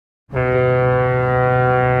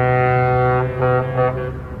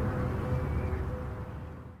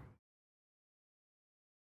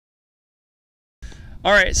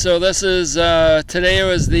All right, so this is today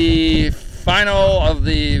was the final of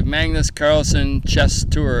the Magnus Carlsen chess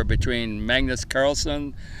tour between Magnus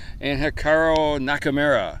Carlsen and Hikaru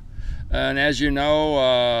Nakamura. And as you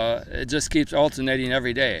know, it just keeps alternating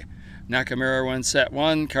every day. Nakamura wins set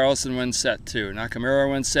 1, Carlsen wins set 2.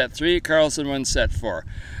 Nakamura wins set 3, Carlsen wins set 4.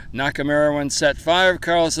 Nakamura wins set 5,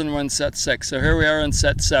 Carlsen wins set 6. So here we are in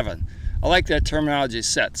set 7. I like that terminology,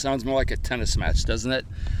 set. Sounds more like a tennis match, doesn't it?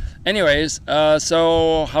 Anyways,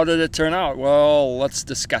 so how did it turn out? Well, let's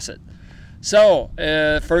discuss it. So,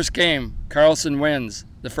 first game, Carlsen wins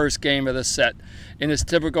the first game of the set in his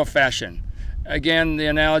typical fashion. Again, the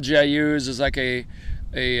analogy I use is like a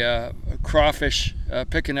crawfish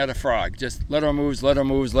picking at a frog. Just little moves, little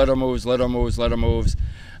moves, little moves, little moves, little moves.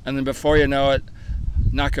 And then before you know it,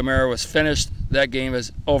 Nakamura was finished. That game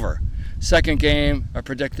is over. Second game, a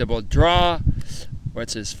predictable draw,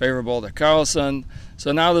 which is favorable to Carlsen.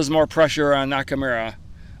 So now there's more pressure on Nakamura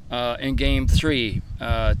in game 3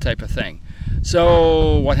 type of thing.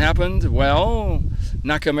 So what happened? Well,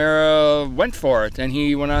 Nakamura went for it and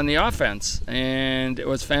he went on the offense and it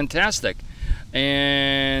was fantastic.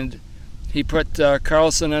 And he put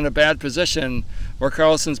Carlsen in a bad position where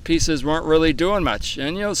Carlsen's pieces weren't really doing much.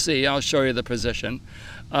 And you'll see, I'll show you the position.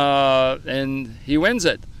 And he wins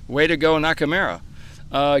it. Way to go, Nakamura.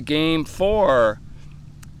 Game 4.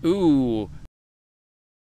 Ooh.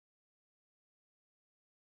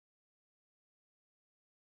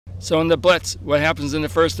 So in the blitz, what happens in the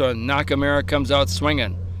first one? Nakamura comes out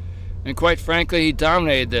swinging. And quite frankly, he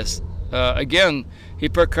dominated this. Again, he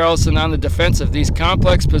put Carlsen on the defensive. These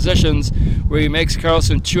complex positions where he makes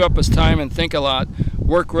Carlsen chew up his time and think a lot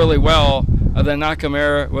work really well. Then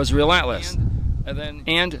Nakamura was relentless.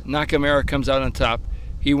 And Nakamura comes out on top.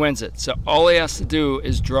 He wins it. So all he has to do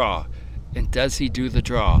is draw. And does he do the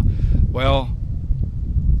draw? Well,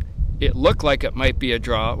 it looked like it might be a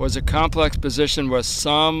draw. It was a complex position with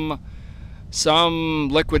some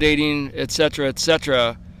liquidating, etc.,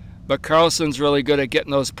 etc. But Carlsen's really good at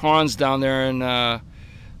getting those pawns down there, and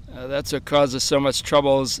that's what causes so much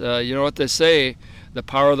troubles. You know what they say, the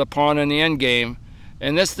power of the pawn in the end game.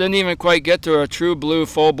 And this didn't even quite get to a true blue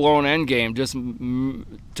full-blown end game, just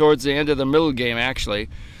towards the end of the middle game, actually.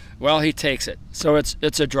 Well, he takes it. So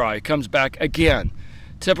it's a draw. He comes back again.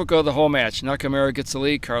 Typical of the whole match. Nakamura gets the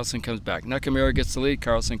lead, Carlsen comes back. Nakamura gets the lead,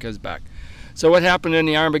 Carlsen comes back. So what happened in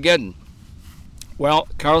the Armageddon? Well,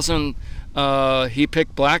 Carlsen, he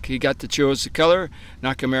picked black. He got to choose the color.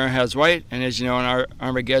 Nakamura has white. And as you know, in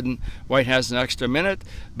Armageddon, white has an extra minute.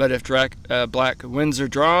 But if black wins or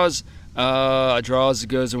draws, a draw is as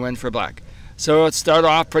good as a win for black. So it started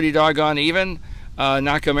off pretty doggone even.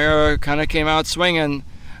 Nakamura kind of came out swinging.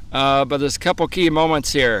 But there's a couple key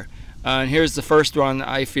moments here. And here's the first one,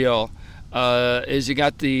 I feel, is you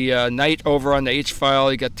got the knight over on the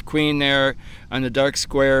H-file, you got the queen there on the dark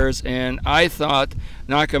squares, and I thought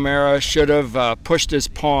Nakamura should have pushed his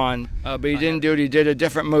pawn, but he didn't do it. He did a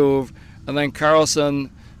different move, and then Carlsen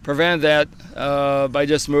prevented that by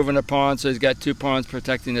just moving a pawn, so he's got 2 pawns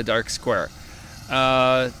protecting the dark square.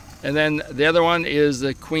 And then the other one is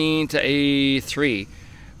the queen to A3. It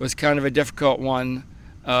was kind of a difficult one.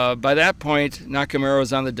 By that point, Nakamura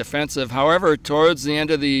was on the defensive. However, towards the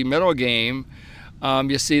end of the middle game,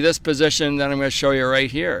 you see this position that I'm going to show you right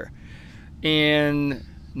here. And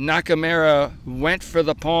Nakamura went for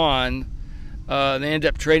the pawn. They ended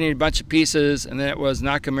up trading a bunch of pieces, and then it was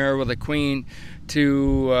Nakamura with a queen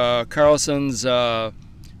to Carlsen's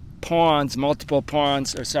pawns, multiple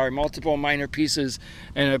minor pieces,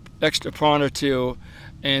 and an extra pawn or 2.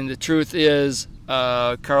 And the truth is,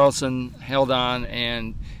 Carlsen held on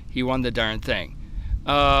and he won the darn thing.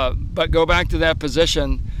 But go back to that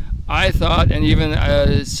position. I thought, and even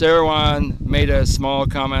Sarwan made a small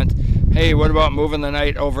comment, hey, what about moving the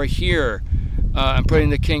knight over here and putting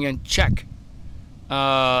the king in check?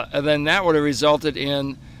 And then that would have resulted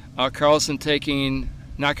in Carlsen taking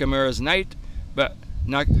Nakamura's knight, but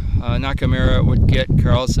Nakamura would get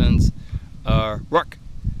Carlsen's rook.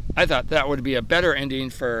 I thought that would be a better ending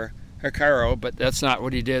for Hikaru, but that's not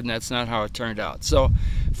what he did, and that's not how it turned out. So,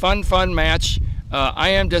 fun match. I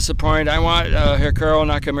am disappointed. I want Hikaru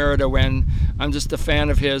Nakamura to win. I'm just a fan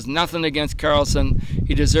of his. Nothing against Carlsen.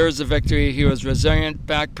 He deserves the victory. He was resilient,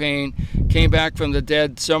 back pain, came back from the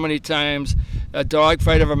dead so many times. A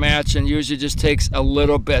dogfight of a match, and usually just takes a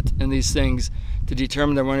little bit in these things to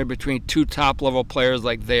determine the winner between 2 top-level players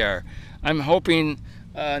like they are. I'm hoping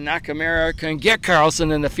Nakamura can get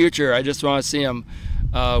Carlsen in the future. I just want to see him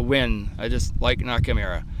win. I just like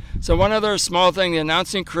Nakamura. So one other small thing, the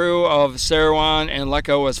announcing crew of Sarwan and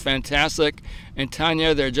Leko was fantastic. And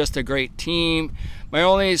Tanya, they're just a great team. My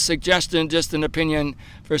only suggestion, just an opinion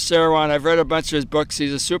for Sarawan, I've read a bunch of his books.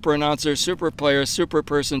 He's a super announcer, super player, super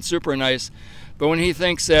person, super nice. But when he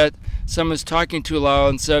thinks that someone's talking too loud,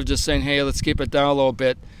 instead of just saying, hey, let's keep it down a little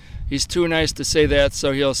bit, he's too nice to say that,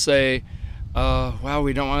 so he'll say, wow,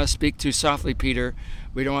 we don't want to speak too softly, Peter.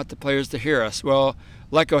 We don't want the players to hear us. Well,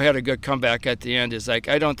 Lecco had a good comeback at the end. He's like,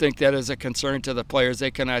 I don't think that is a concern to the players.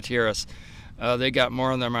 They cannot hear us. They got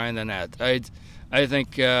more on their mind than that. I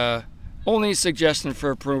think only suggestion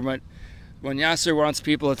for improvement, when Yasser wants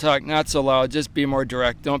people to talk not so loud, just be more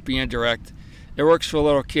direct. Don't be indirect. It works for a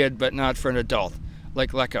little kid, but not for an adult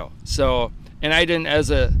like Lecco. So, and I didn't,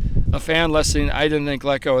 as a fan listening, I didn't think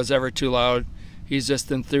Lecco was ever too loud. He's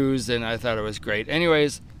just enthused, and I thought it was great.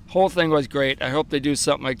 Anyways, whole thing was great. I hope they do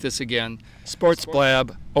something like this again. Sports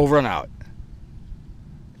Blab, over and out.